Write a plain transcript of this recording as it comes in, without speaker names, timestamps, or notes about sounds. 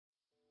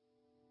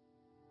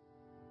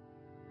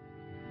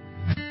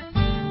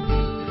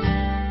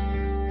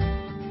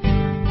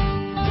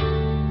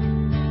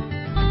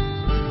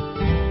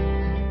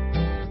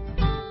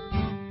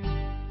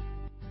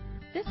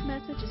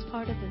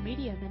part of the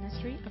media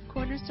ministry of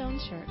Cornerstone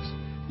Church.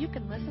 You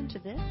can listen to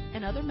this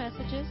and other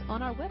messages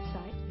on our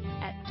website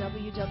at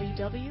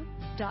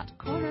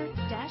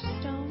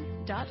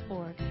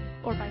www.corner-stone.org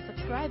or by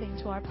subscribing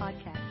to our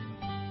podcast.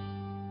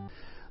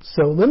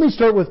 So let me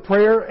start with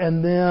prayer,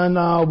 and then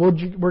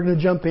we're going to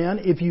jump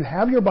in. If you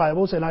have your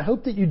Bibles, and I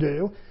hope that you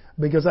do,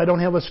 because I don't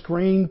have a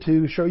screen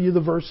to show you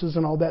the verses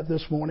and all that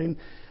this morning,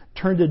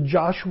 turn to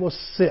Joshua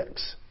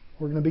 6.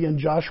 We're going to be in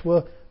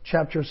Joshua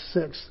chapter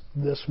 6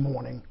 this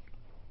morning.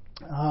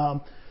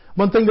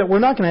 One thing that we're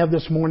not going to have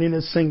this morning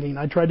is singing.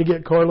 I tried to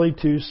get Carly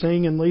to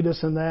sing and lead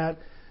us in that.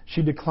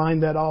 She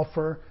declined that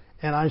offer,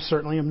 and I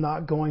certainly am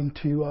not going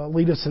to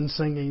lead us in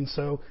singing.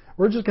 So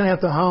we're just going to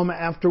have to hum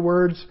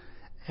afterwards,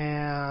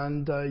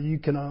 and you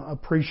can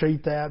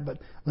appreciate that. But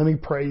let me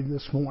pray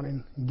this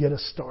morning and get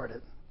us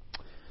started.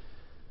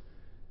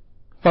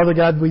 Father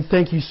God, we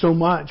thank you so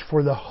much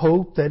for the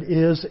hope that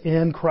is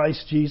in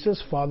Christ Jesus.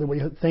 Father,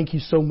 we thank you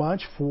so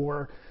much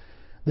for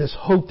this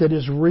hope that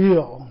is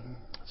real.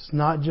 It's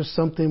not just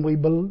something we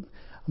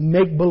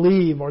make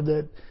believe, or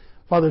that,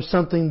 Father,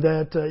 something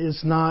that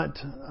is not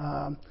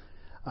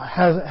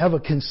have a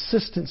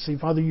consistency.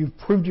 Father, you've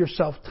proved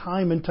yourself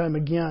time and time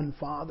again,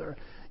 Father.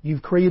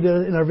 You've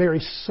created in our very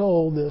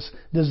soul this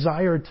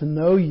desire to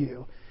know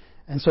you.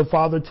 And so,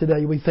 Father,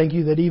 today we thank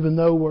you that even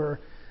though we're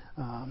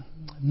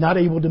not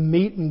able to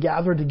meet and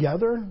gather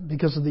together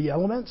because of the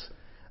elements,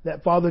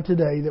 that, Father,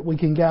 today that we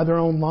can gather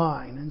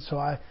online. And so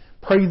I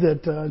pray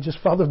that just,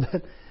 Father,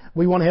 that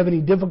we won't have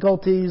any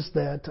difficulties,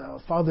 that,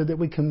 Father, that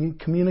we can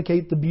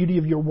communicate the beauty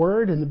of your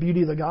word and the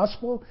beauty of the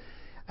gospel.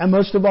 And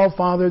most of all,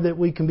 Father, that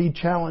we can be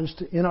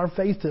challenged in our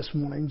faith this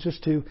morning,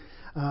 just to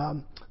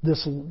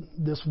this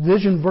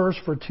vision verse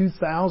for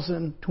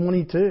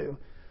 2022,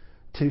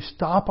 to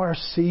stop our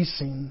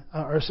ceasing,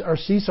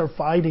 cease our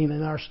fighting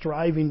and our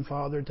striving,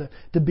 Father,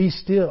 to be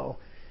still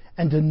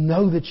and to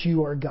know that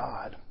you are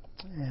God.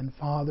 And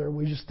Father,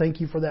 we just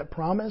thank you for that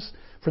promise,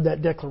 for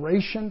that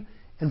declaration,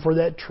 and for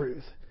that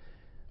truth.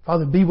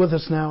 Father, be with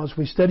us now as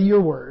we study your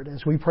word,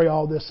 as we pray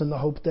all this in the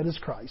hope that is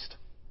Christ.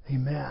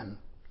 Amen.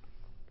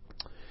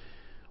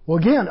 Well,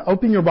 again,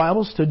 open your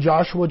Bibles to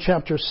Joshua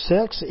chapter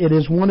 6. It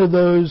is one of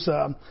those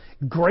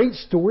great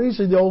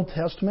stories of the Old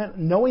Testament.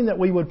 Knowing that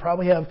we would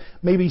probably have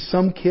maybe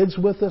some kids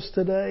with us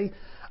today,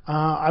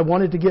 I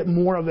wanted to get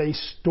more of a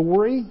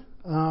story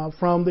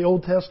from the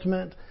Old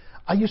Testament.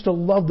 I used to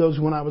love those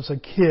when I was a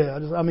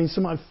kid. I mean,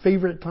 some of my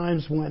favorite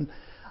times when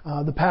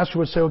the pastor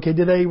would say, okay,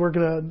 today we're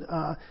going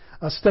to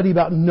study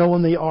about Noah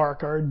and the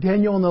ark, or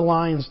Daniel and the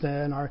lion's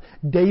den, or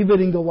David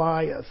and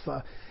Goliath,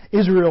 the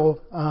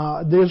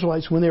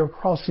Israelites when they were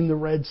crossing the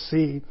Red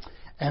Sea.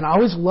 And I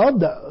always loved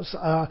those.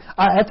 I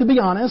have to be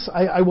honest,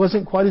 I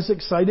wasn't quite as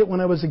excited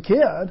when I was a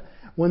kid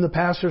when the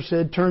pastor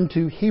said, turn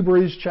to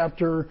Hebrews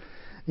chapter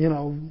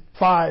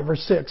 5 or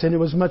 6. And it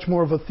was much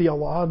more of a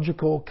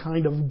theological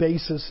kind of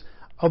basis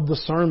of the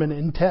sermon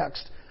in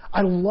text.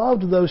 I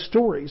loved those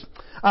stories.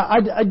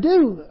 I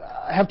do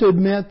have to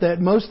admit that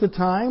most of the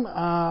time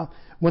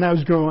when I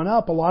was growing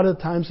up, a lot of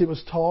times it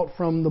was taught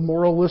from the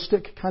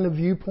moralistic kind of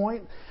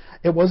viewpoint.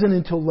 It wasn't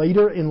until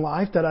later in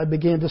life that I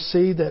began to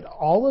see that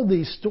all of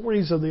these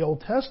stories of the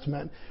Old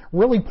Testament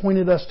really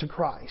pointed us to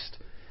Christ.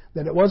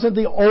 That it wasn't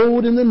the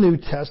Old and the New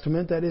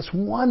Testament, that it's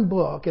one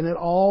book and it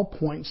all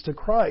points to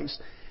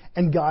Christ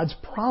and God's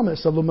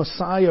promise of a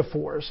Messiah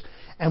for us.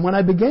 And when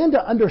I began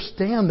to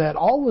understand that,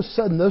 all of a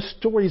sudden those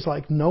stories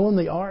like Noah and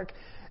the ark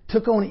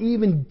took on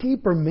even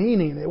deeper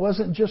meaning. It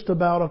wasn't just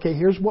about, okay,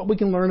 here's what we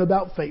can learn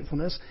about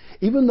faithfulness,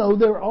 even though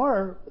there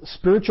are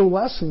spiritual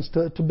lessons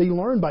to be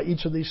learned by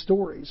each of these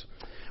stories.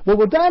 Well,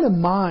 with that in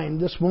mind,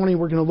 this morning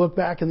we're going to look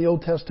back in the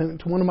Old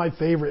Testament to one of my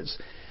favorites.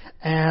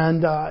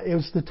 And it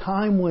was the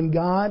time when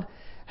God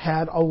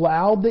had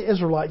allowed the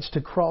Israelites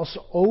to cross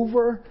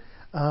over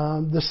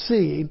the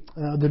sea,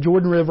 the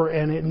Jordan River,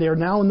 and they're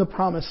now in the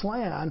Promised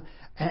Land,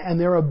 and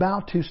they're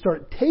about to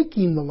start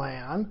taking the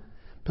land,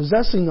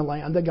 possessing the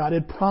land that God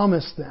had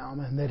promised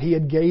them and that He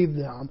had gave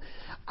them.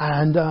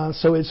 And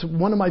so it's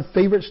one of my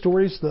favorite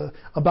stories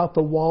about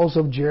the walls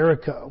of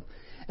Jericho.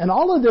 And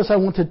all of this I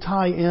want to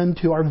tie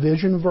into our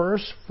vision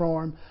verse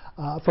from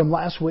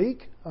last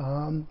week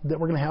that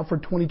we're going to have for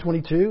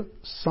 2022,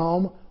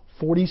 Psalm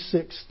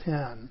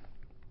 46:10.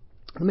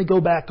 Let me go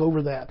back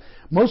over that.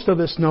 Most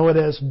of us know it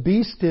as,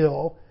 be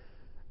still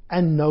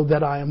and know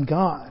that I am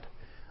God.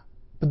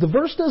 But the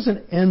verse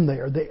doesn't end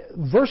there. The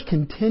verse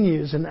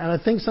continues, and I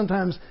think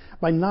sometimes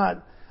by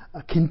not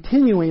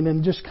continuing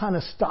and just kind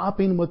of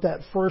stopping with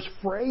that first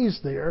phrase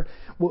there,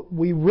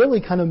 we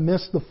really kind of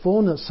miss the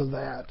fullness of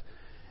that.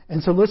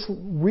 And so let's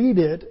read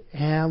it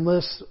and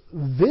let's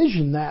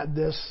vision that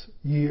this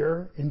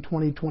year in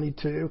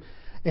 2022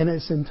 in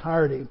its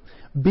entirety.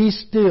 Be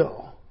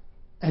still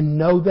and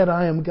know that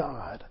I am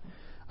God.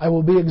 I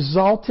will be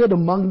exalted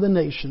among the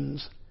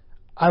nations.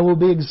 I will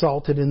be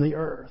exalted in the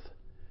earth.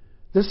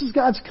 This is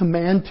God's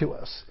command to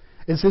us.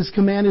 It's His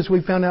command, as we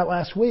found out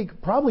last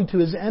week, probably to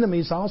His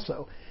enemies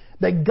also,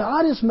 that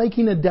God is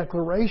making a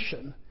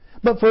declaration.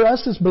 But for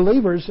us as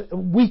believers,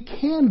 we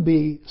can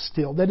be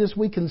still. That is,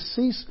 we can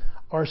cease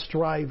are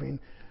striving.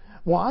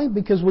 Why?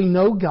 Because we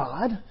know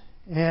God,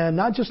 and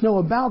not just know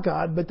about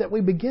God, but that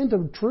we begin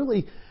to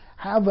truly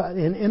have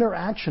an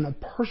interaction, a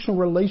personal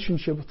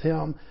relationship with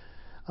Him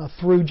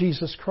through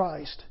Jesus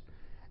Christ.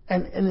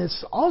 And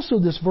it's also,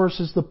 this verse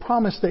is the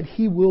promise that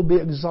He will be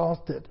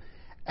exalted.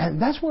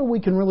 And that's where we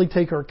can really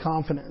take our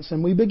confidence.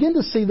 And we begin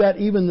to see that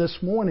even this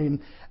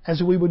morning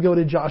as we would go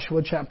to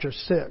Joshua chapter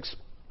 6.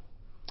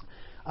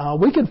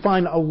 We could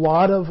find a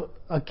lot of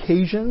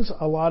occasions,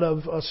 a lot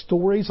of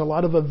stories, a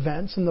lot of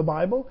events in the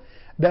Bible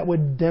that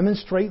would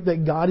demonstrate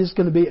that God is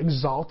going to be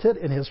exalted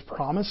in His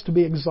promise to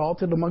be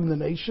exalted among the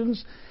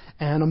nations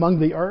and among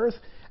the earth.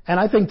 And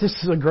I think this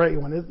is a great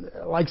one.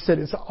 Like I said,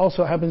 it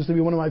also happens to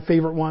be one of my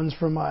favorite ones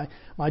from my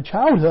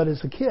childhood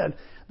as a kid.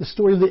 The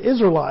story of the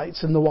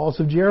Israelites and the walls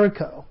of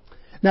Jericho.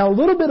 Now, a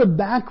little bit of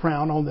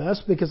background on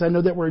this, because I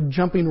know that we're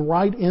jumping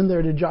right in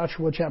there to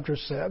Joshua chapter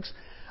 6.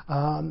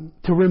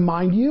 To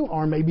remind you,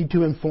 or maybe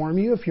to inform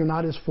you, if you're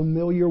not as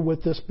familiar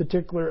with this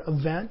particular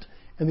event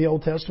in the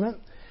Old Testament,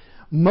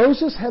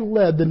 Moses had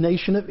led the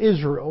nation of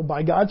Israel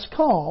by God's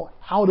call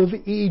out of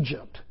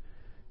Egypt.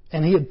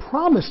 And He had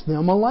promised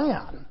them a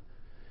land.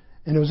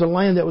 And it was a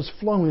land that was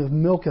flowing with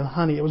milk and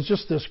honey. It was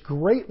just this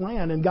great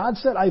land. And God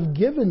said, I've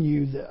given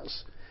you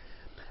this.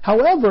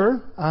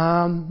 However,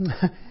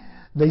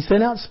 they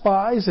sent out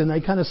spies and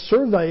they kind of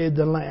surveyed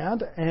the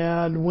land.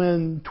 And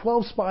when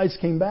 12 spies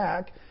came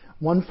back,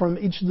 one from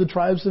each of the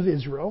tribes of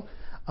Israel,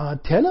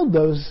 10 of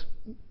those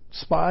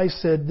spies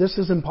said, this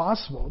is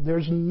impossible.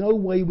 There's no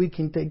way we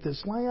can take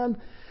this land.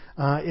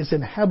 It's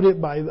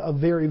inhabited by a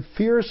very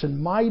fierce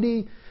and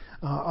mighty,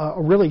 a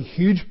really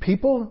huge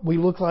people. We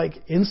look like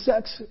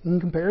insects in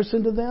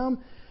comparison to them.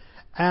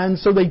 And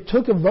so they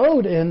took a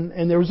vote,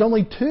 and there was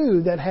only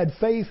 2 that had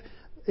faith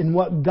in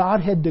what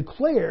God had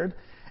declared,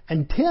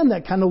 and 10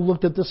 that kind of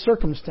looked at the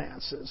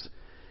circumstances.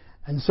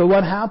 And so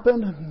what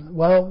happened?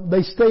 Well,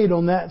 they stayed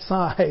on that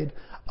side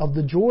of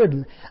the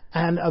Jordan,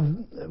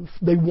 and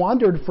they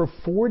wandered for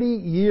 40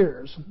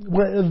 years.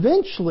 Well,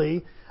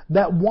 eventually,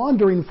 that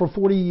wandering for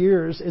 40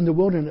 years in the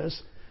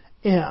wilderness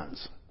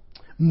ends.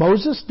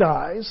 Moses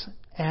dies,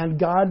 and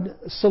God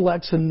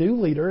selects a new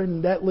leader,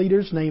 and that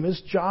leader's name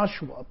is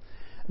Joshua.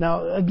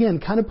 Now,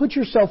 again, kind of put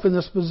yourself in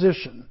this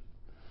position.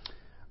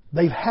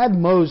 They've had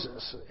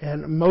Moses,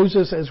 and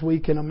Moses, as we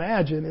can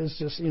imagine, is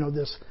just,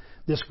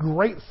 this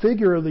great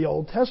figure of the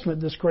Old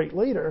Testament, this great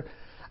leader.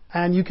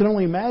 And you can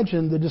only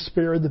imagine the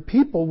despair of the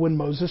people when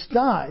Moses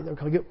died. They're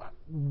going to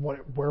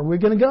where are we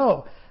going to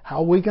go?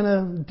 How are we going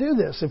to do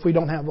this if we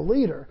don't have a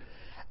leader?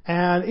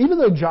 And even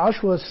though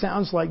Joshua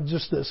sounds like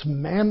just this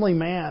manly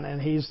man,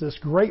 and he's this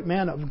great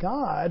man of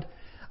God,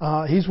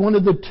 he's one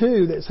of the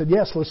 2 that said,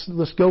 yes,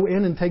 let's go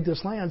in and take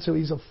this land. So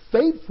he's a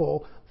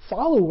faithful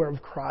follower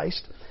of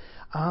Christ.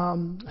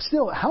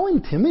 Still, how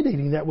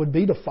intimidating that would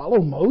be to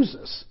follow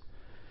Moses.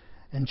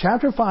 And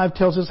chapter 5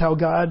 tells us how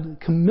God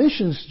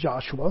commissions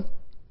Joshua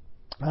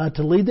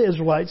to lead the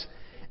Israelites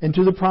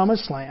into the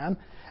promised land,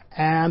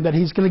 and that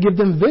He's going to give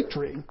them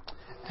victory.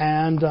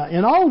 And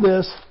in all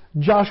this,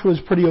 Joshua is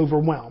pretty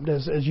overwhelmed,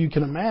 as you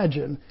can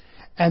imagine.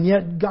 And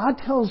yet God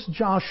tells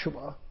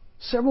Joshua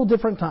several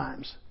different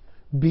times,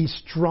 be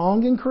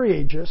strong and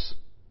courageous.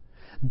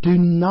 Do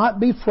not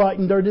be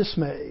frightened or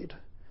dismayed,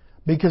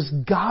 because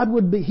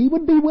He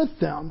would be with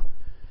them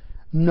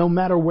no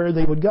matter where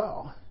they would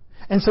go.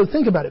 And so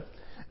think about it.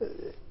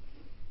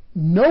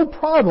 No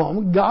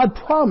problem. God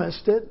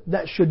promised it.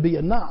 That should be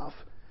enough.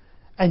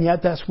 And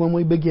yet that's when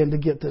we begin to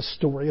get this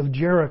story of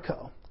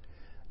Jericho.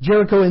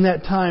 Jericho in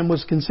that time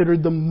was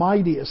considered the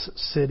mightiest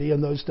city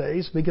in those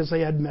days because they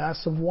had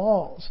massive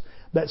walls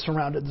that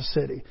surrounded the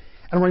city.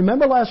 And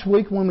remember last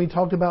week when we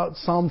talked about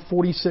Psalm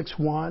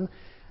 46:1,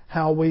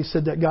 how we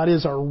said that God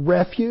is our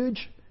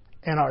refuge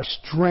and our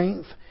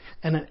strength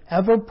and an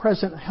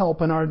ever-present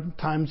help in our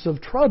times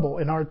of trouble,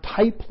 in our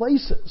tight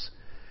places.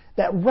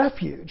 That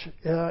refuge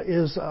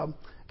is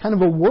kind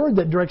of a word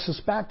that directs us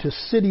back to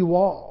city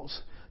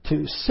walls,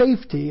 to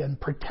safety and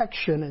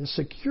protection and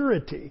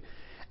security.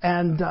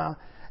 And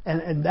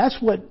that's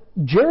what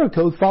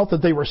Jericho thought,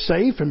 that they were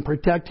safe and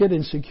protected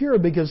and secure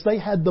because they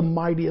had the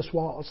mightiest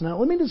walls. Now,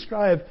 let me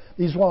describe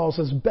these walls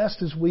as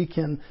best as we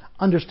can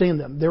understand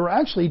them. There were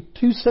actually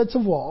 2 sets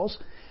of walls.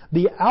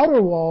 The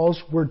outer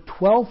walls were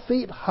 12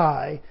 feet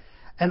high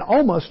and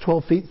almost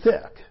 12 feet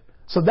thick.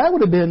 So that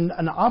would have been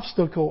an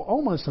obstacle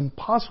almost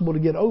impossible to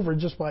get over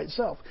just by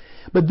itself.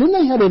 But then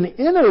they had an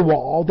inner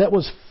wall that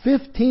was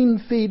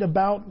 15 feet,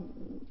 about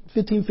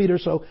 15 feet or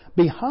so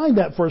behind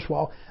that first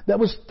wall, that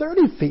was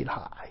 30 feet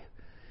high.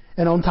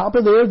 And on top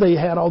of there, they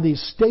had all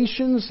these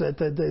stations that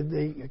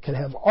they could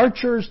have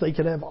archers, they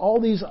could have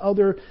all these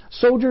other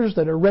soldiers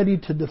that are ready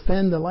to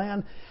defend the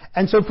land.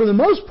 And so for the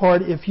most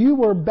part, if you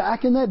were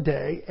back in that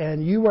day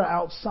and you were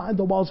outside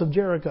the walls of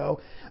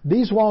Jericho,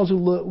 these walls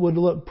would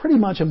look pretty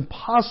much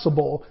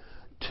impossible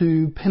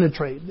to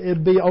penetrate.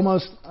 It'd be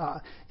almost,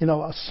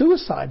 a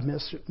suicide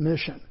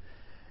mission.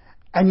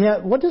 And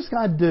yet, what does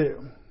God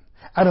do?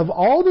 Out of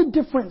all the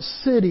different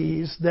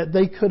cities that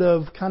they could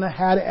have kind of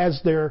had as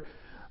their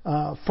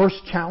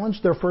first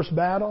challenge, their first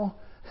battle,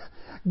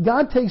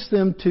 God takes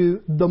them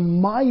to the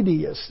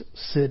mightiest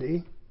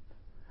city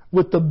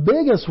with the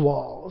biggest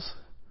walls,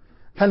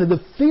 kind of the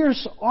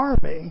fierce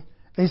army,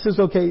 and He says,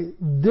 okay,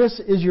 this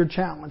is your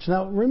challenge.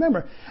 Now,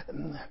 remember,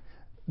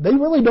 they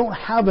really don't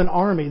have an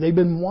army. They've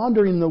been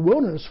wandering in the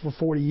wilderness for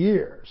 40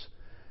 years.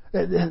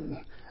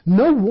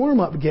 No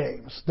warm-up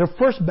games. Their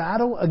first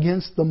battle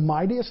against the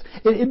mightiest.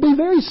 It'd be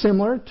very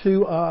similar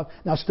to,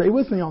 now stay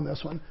with me on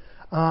this one,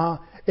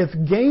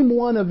 if game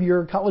one of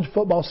your college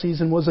football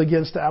season was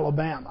against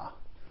Alabama.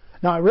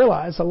 Now I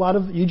realize a lot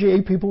of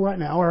UGA people right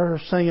now are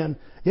saying,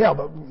 yeah,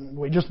 but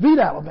we just beat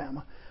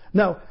Alabama.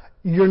 No,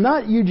 you're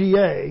not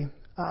UGA.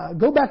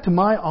 Go back to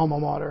my alma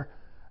mater.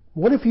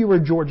 What if you were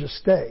Georgia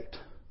State?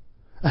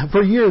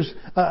 For years,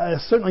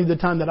 certainly the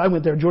time that I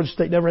went there, Georgia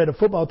State never had a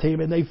football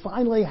team, and they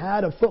finally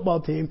had a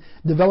football team,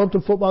 developed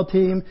a football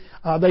team.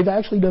 They've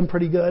actually done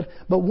pretty good.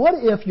 But what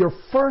if your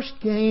first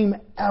game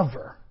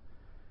ever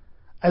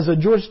as a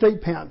Georgia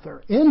State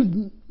Panther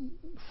in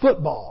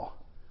football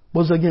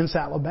was against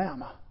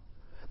Alabama?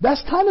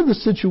 That's kind of the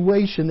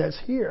situation that's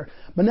here.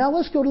 But now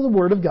let's go to the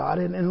Word of God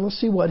and let's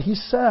see what He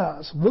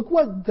says. Look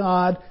what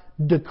God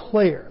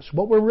declares.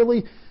 What we're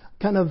really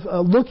kind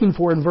of looking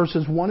for in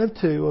verses 1 and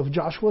 2 of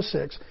Joshua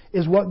 6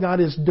 is what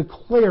God is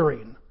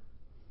declaring.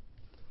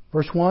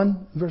 Verse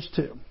 1, verse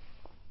 2.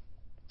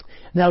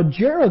 Now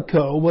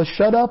Jericho was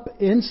shut up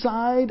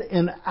inside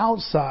and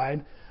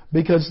outside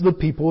because of the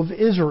people of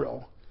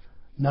Israel.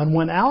 None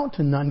went out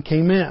and none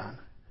came in.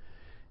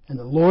 And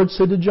the Lord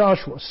said to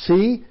Joshua,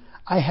 see,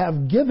 I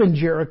have given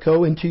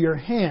Jericho into your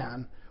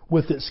hand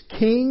with its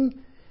king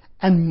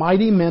and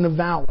mighty men of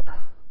valor.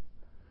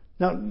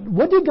 Now,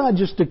 what did God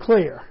just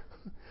declare?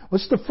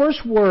 What's the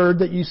first word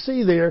that you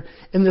see there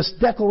in this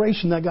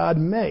declaration that God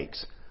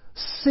makes?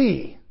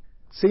 See.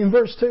 See in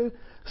verse 2?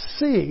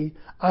 See,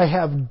 I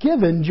have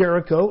given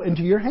Jericho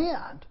into your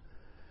hand.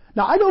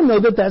 Now, I don't know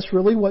that that's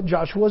really what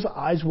Joshua's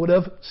eyes would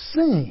have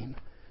seen.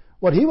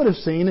 What he would have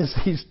seen is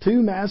these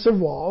two massive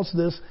walls,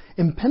 this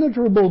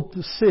impenetrable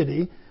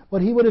city.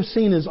 What he would have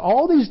seen is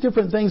all these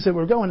different things that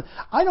were going.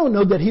 I don't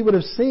know that he would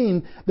have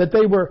seen that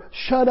they were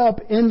shut up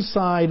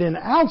inside and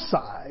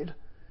outside,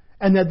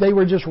 and that they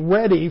were just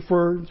ready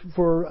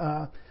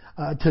to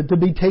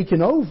be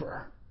taken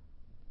over.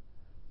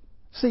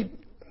 See,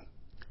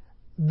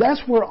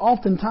 that's where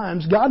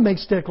oftentimes God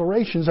makes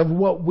declarations of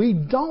what we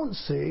don't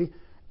see,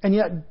 and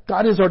yet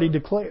God has already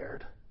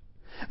declared.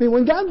 I mean,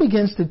 when God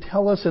begins to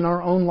tell us in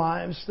our own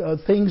lives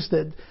things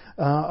that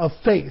of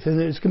faith,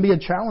 and it can be a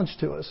challenge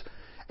to us,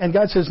 and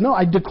God says, no,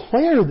 I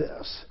declare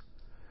this.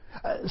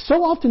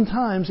 So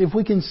oftentimes, if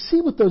we can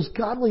see with those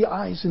godly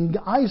eyes and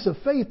eyes of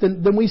faith,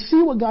 then we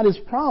see what God has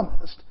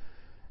promised.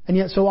 And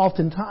yet so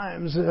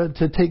oftentimes,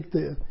 to take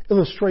the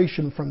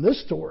illustration from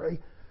this story,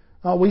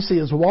 all we see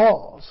is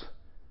walls.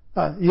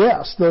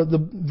 Yes,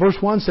 the verse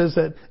 1 says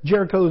that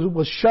Jericho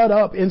was shut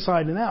up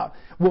inside and out.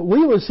 What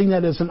we would have seen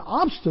that as an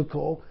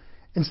obstacle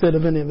instead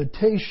of an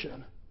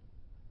invitation.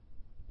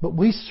 But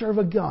we serve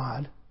a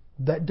God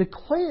that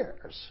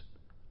declares.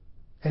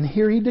 And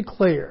here He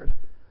declared,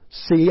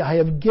 see, I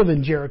have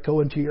given Jericho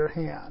into your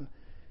hand,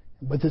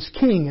 with its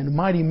king and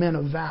mighty men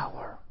of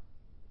valor.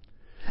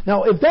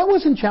 Now, if that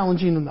wasn't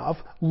challenging enough,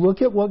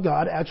 look at what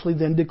God actually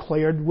then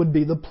declared would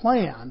be the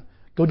plan.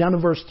 Go down to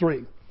verse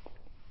 3.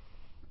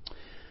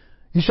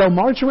 You shall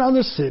march around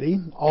the city,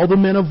 all the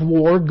men of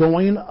war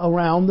going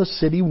around the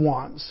city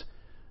once.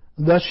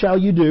 Thus shall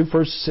you do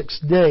for 6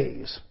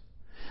 days.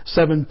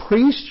 7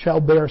 priests shall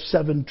bear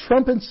 7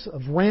 trumpets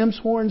of ram's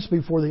horns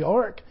before the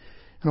ark.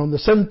 And on the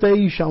 7th day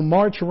you shall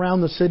march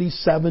around the city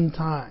 7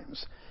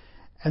 times.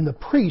 And the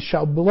priests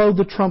shall blow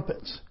the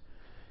trumpets.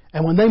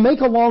 And when they make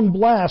a long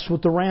blast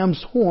with the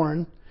ram's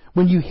horn,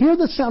 when you hear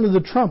the sound of the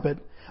trumpet,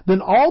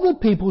 then all the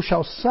people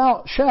shall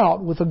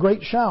shout with a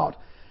great shout.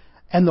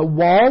 And the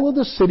wall of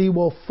the city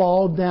will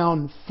fall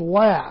down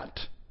flat.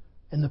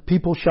 And the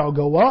people shall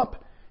go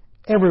up,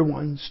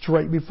 everyone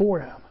straight before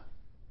him.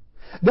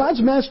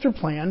 God's master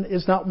plan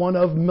is not one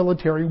of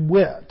military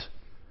wit.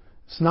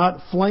 It's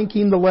not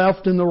flanking the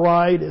left and the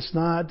right. It's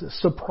not a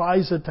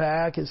surprise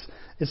attack.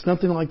 It's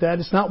nothing like that.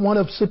 It's not one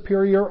of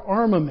superior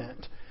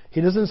armament.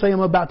 He doesn't say, I'm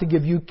about to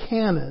give you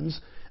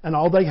cannons, and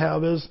all they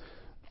have is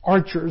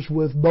archers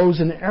with bows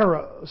and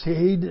arrows.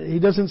 He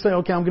doesn't say,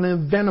 okay, I'm going to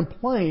invent a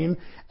plane,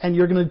 and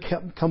you're going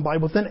to come by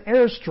with an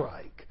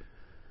airstrike.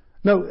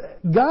 No,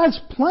 God's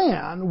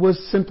plan was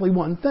simply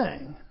one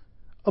thing,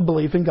 a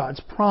belief in God's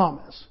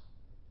promise.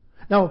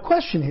 Now, a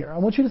question here. I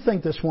want you to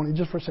think this morning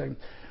just for a second.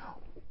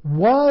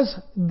 Was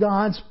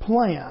God's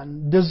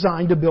plan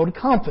designed to build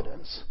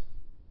confidence?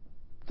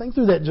 Think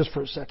through that just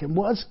for a second.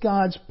 Was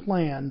God's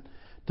plan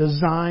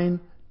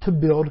designed to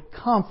build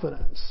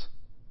confidence?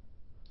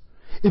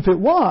 If it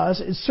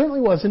was, it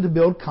certainly wasn't to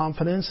build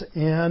confidence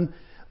in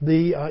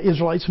the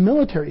Israelites'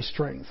 military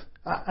strength.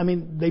 I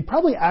mean, they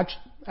probably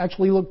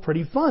actually look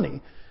pretty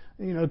funny.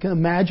 You know, can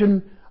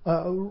imagine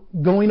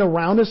going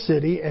around a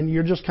city and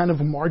you're just kind of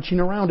marching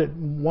around it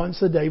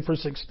once a day for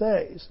 6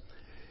 days.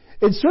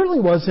 It certainly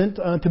wasn't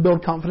to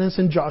build confidence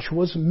in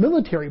Joshua's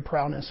military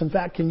prowess. In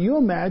fact, can you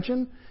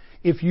imagine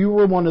if you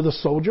were one of the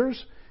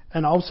soldiers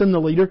and all of a sudden the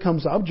leader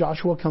comes up,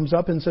 Joshua comes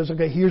up and says,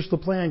 okay, here's the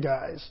plan,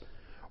 guys.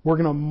 We're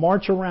going to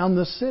march around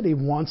the city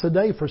once a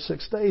day for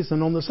 6 days.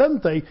 And on the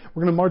 7th day,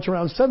 we're going to march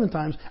around 7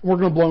 times. And we're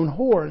going to blow in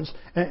horns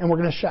and we're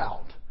going to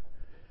shout.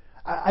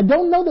 I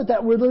don't know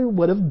that really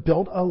would have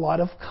built a lot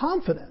of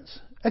confidence,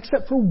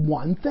 except for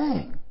one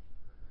thing.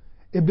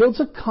 It builds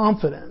a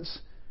confidence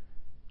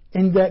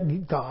in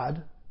that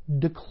God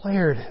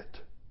declared it.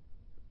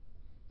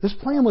 This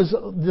plan was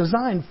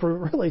designed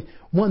for really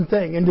one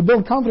thing, and to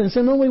build confidence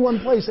in only one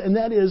place, and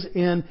that is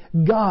in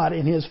God,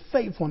 in His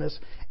faithfulness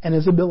and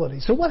His ability.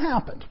 So what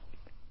happened?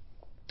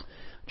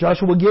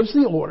 Joshua gives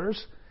the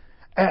orders,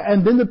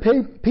 and then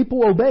the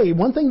people obey.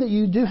 One thing that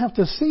you do have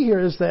to see here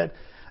is that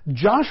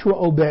Joshua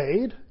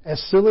obeyed, as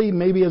silly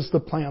maybe as the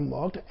plan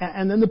looked,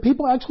 and then the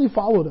people actually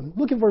followed him.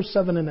 Look at verse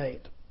 7 and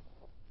 8.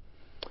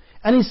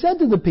 And he said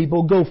to the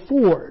people, go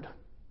forward,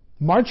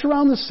 march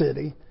around the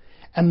city,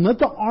 and let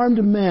the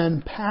armed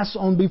men pass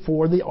on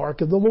before the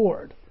ark of the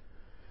Lord.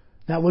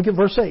 Now look at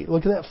verse 8.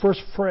 Look at that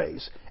first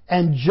phrase.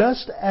 And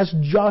just as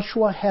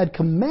Joshua had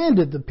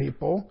commanded the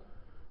people,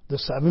 the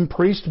 7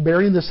 priests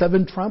bearing the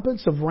 7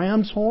 trumpets of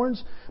ram's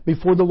horns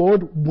before the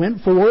Lord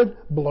went forward,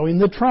 blowing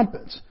the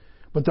trumpets,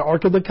 but the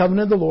ark of the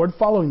covenant of the Lord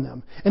following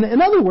them. And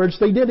in other words,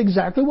 they did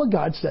exactly what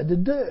God said to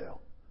do.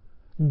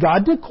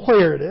 God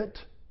declared it.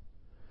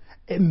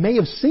 It may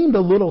have seemed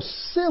a little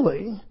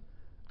silly,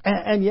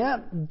 and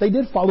yet they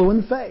did follow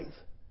in faith.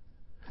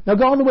 Now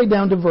go all the way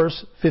down to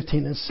verse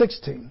 15 and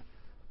 16.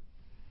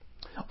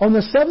 On the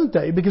 7th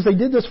day, because they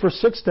did this for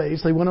 6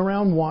 days, they went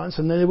around once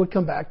and then they would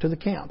come back to the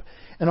camp.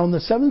 And on the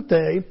 7th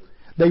day,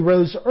 they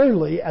rose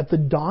early at the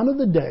dawn of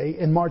the day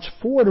and marched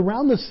forward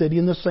around the city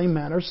in the same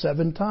manner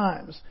 7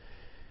 times.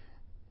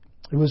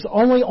 It was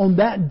only on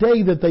that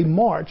day that they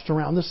marched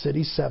around the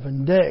city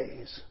 7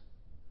 days.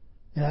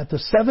 And at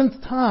the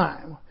 7th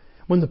time,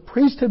 when the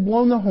priest had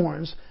blown the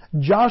horns,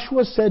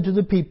 Joshua said to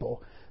the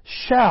people,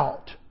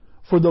 shout,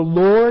 for the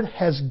Lord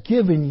has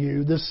given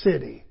you the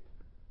city.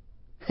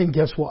 And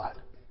guess what?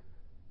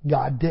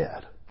 God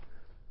did.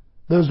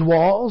 Those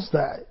walls,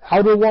 the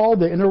outer wall,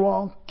 the inner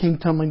wall, came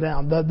tumbling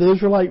down. The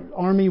Israelite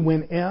army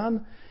went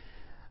in.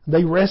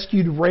 They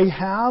rescued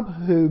Rahab,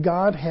 who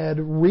God had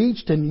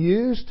reached and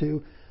used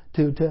to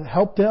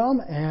help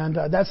them. And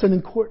that's an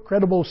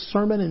incredible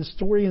sermon and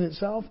story in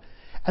itself.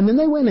 And then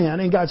they went in,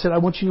 and God said, I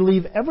want you to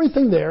leave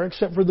everything there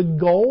except for the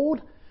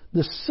gold,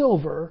 the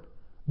silver,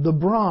 the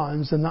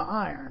bronze, and the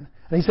iron.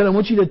 And He said, I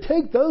want you to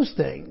take those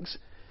things,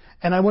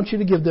 and I want you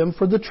to give them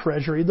for the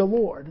treasury of the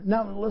Lord.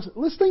 Now,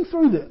 let's think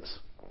through this.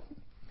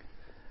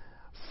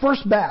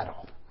 First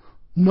battle.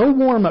 No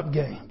warm-up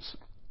games.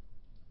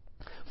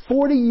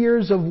 40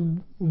 years of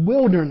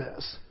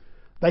wilderness.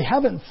 They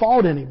haven't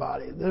fought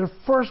anybody. Their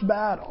first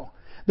battle.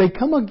 They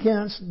come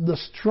against the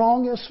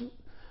strongest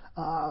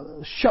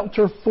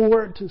shelter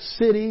fort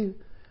city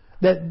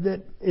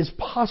that is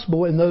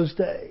possible in those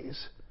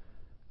days.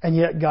 And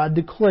yet God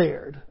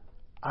declared,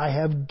 I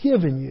have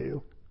given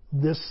you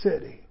this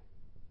city.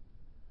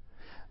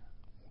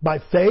 By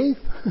faith,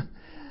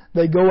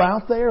 they go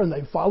out there and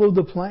they follow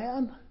the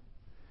plan.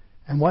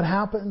 And what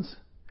happens?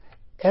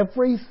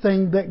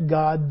 Everything that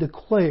God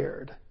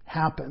declared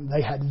happened.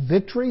 They had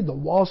victory. The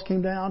walls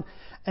came down.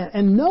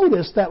 And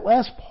notice that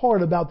last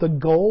part about the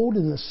gold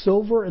and the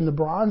silver and the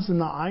bronze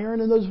and the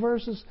iron in those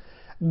verses.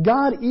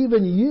 God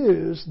even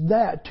used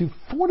that to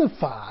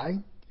fortify,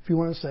 if you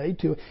want to say,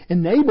 to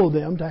enable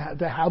them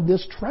to have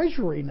this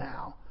treasury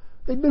now.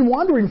 They'd been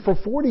wandering for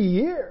 40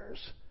 years.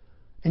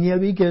 And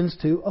yet He begins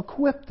to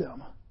equip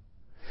them.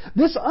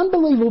 This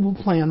unbelievable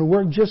plan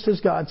worked just as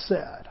God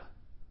said.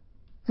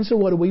 And so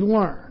what do we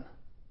learn?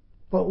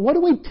 Well, what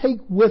do we take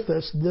with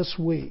us this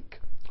week?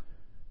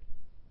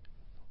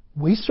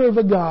 We serve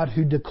a God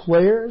who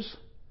declares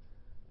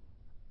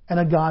and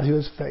a God who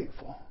is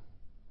faithful.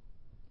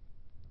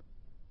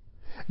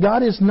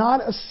 God is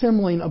not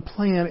assembling a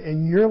plan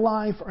in your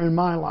life or in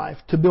my life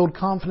to build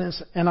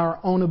confidence in our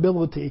own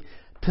ability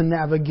to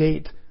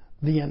navigate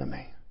the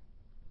enemy.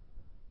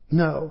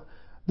 No,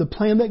 the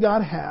plan that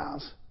God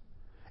has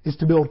is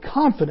to build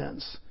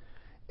confidence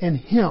in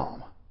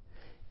Him,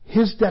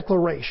 His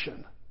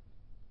declaration,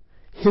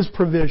 His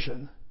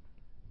provision,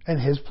 and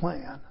His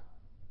plan.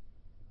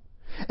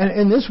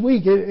 And this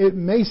week, it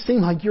may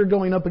seem like you're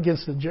going up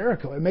against the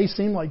Jericho. It may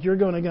seem like you're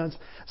going against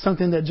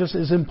something that just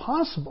is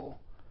impossible.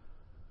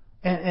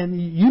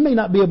 And you may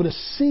not be able to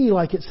see,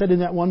 like it said in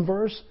that one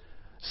verse,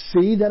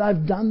 see that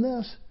I've done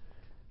this.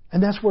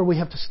 And that's where we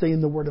have to stay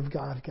in the Word of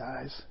God,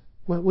 guys.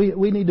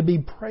 We need to be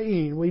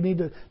praying. We need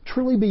to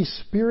truly be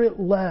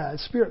Spirit-led,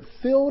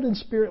 Spirit-filled and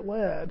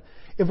Spirit-led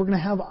if we're going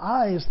to have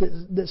eyes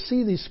that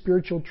see these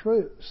spiritual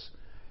truths.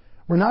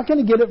 We're not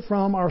going to get it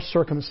from our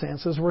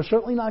circumstances. We're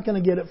certainly not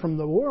going to get it from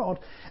the world.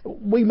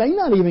 We may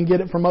not even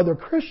get it from other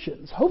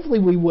Christians. Hopefully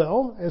we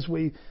will as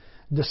we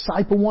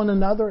disciple one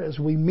another, as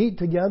we meet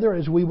together,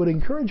 as we would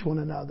encourage one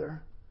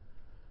another.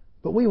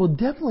 But we will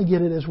definitely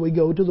get it as we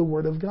go to the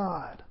Word of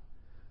God.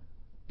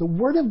 The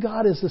Word of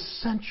God is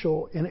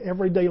essential in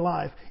everyday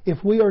life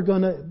if we are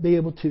going to be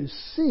able to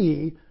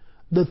see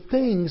the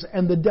things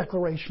and the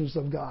declarations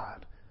of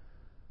God.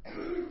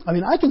 I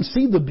mean, I can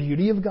see the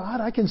beauty of God.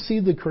 I can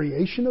see the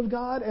creation of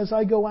God as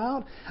I go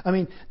out. I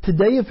mean,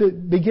 today if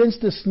it begins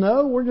to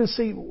snow, we're going to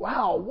see,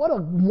 wow, what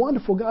a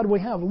wonderful God we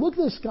have. Look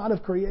at this God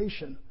of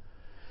creation.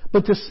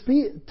 But to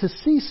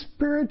see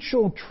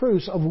spiritual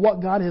truths of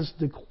what God has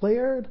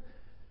declared,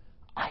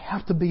 I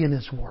have to be in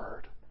His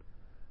Word.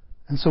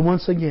 And so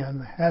once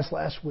again, as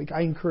last week,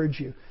 I encourage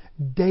you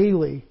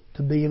daily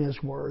to be in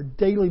His Word,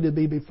 daily to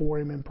be before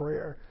Him in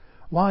prayer.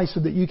 Why? So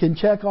that you can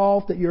check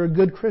off that you're a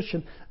good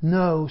Christian?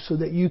 No, so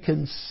that you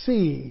can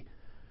see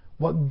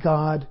what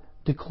God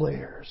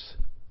declares.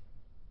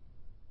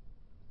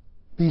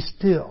 Be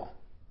still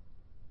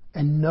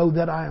and know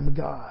that I am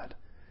God.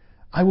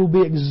 I will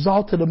be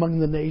exalted among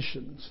the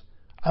nations.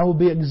 I will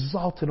be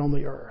exalted on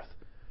the earth.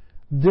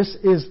 This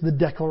is the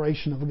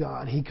declaration of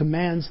God. He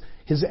commands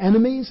His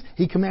enemies.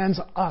 He commands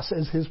us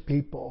as His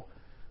people.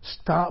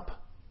 Stop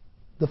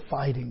the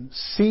fighting.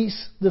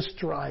 Cease the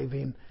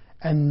striving.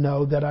 And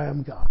know that I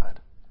am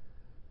God.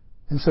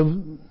 And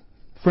so,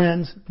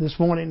 friends, this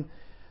morning,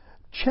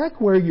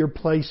 check where you're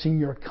placing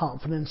your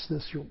confidence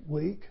this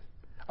week.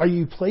 Are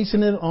you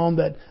placing it on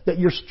that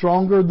you're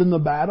stronger than the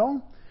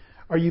battle?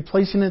 Are you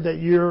placing it that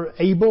you're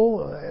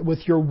able,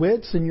 with your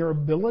wits and your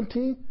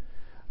ability,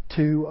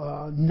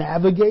 to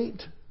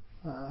navigate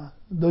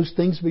those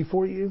things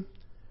before you?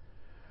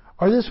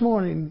 Or this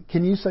morning,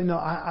 can you say, no,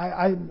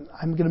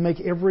 I'm going to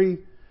make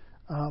every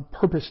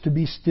purpose to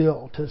be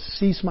still, to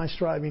cease my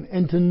striving,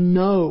 and to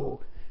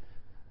know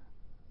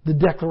the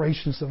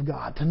declarations of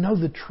God, to know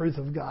the truth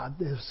of God,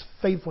 His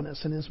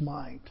faithfulness and His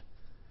might.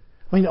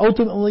 I mean,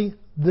 ultimately,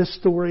 this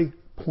story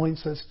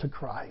points us to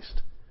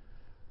Christ.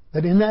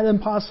 That in that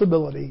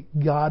impossibility,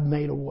 God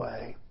made a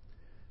way.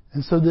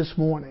 And so this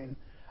morning,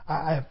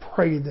 I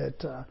pray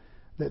that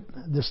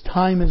this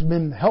time has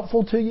been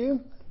helpful to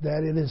you,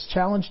 that it has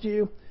challenged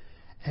you,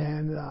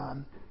 and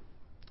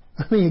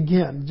I mean,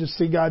 again, just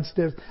see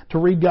to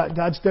read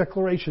God's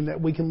declaration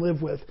that we can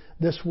live with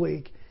this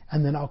week,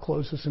 and then I'll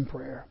close this in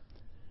prayer.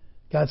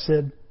 God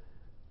said,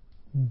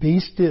 "Be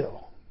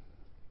still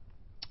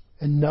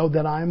and know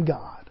that I am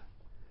God.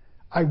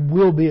 I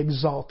will be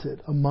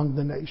exalted among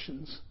the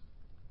nations.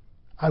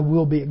 I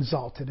will be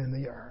exalted in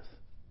the earth."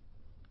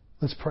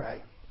 Let's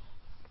pray.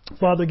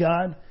 Father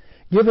God,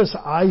 give us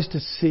eyes to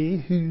see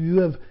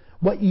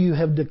what you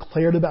have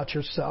declared about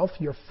yourself,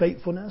 your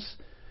faithfulness.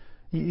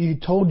 You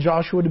told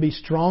Joshua to be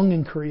strong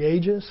and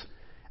courageous.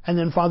 And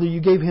then, Father,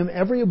 you gave him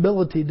every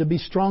ability to be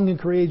strong and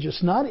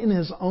courageous, not in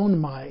his own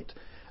might,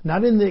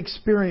 not in the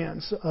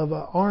experience of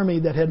an army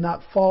that had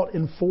not fought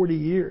in 40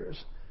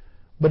 years,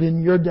 but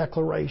in your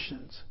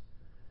declarations.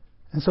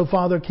 And so,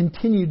 Father,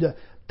 continue to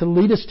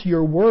lead us to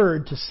your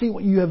word, to see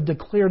what you have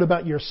declared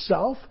about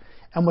yourself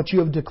and what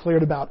you have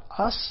declared about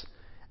us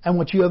and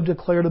what you have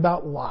declared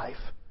about life.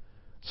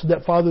 So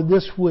that, Father,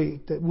 this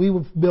week, that we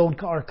will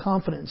build our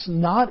confidence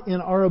not in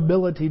our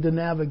ability to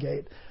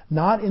navigate,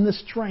 not in the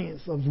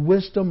strength of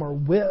wisdom or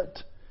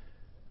wit,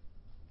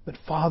 but,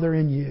 Father,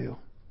 in you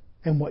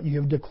and what you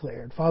have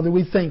declared. Father,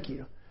 we thank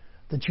you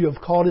that you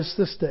have called us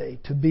this day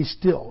to be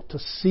still, to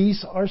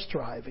cease our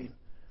striving,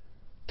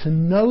 to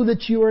know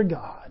that you are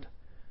God,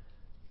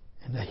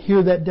 and to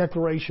hear that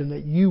declaration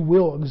that you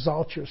will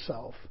exalt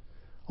yourself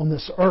on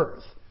this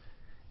earth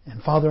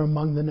and, Father,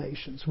 among the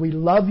nations. We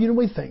love you and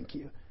we thank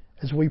you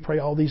as we pray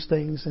all these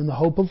things in the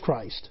hope of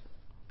Christ.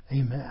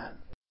 Amen.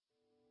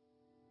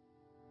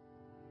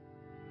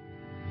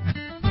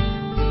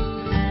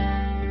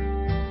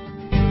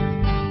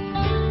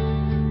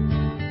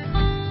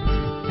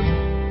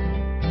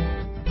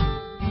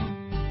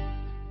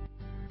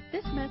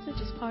 This message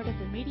is part of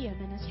the media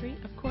ministry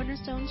of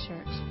Cornerstone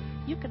Church.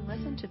 You can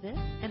listen to this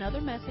and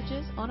other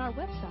messages on our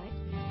website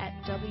at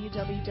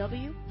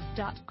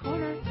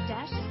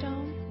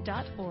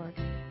www.corner-stone.org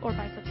or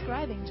by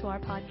subscribing to our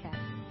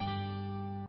podcast.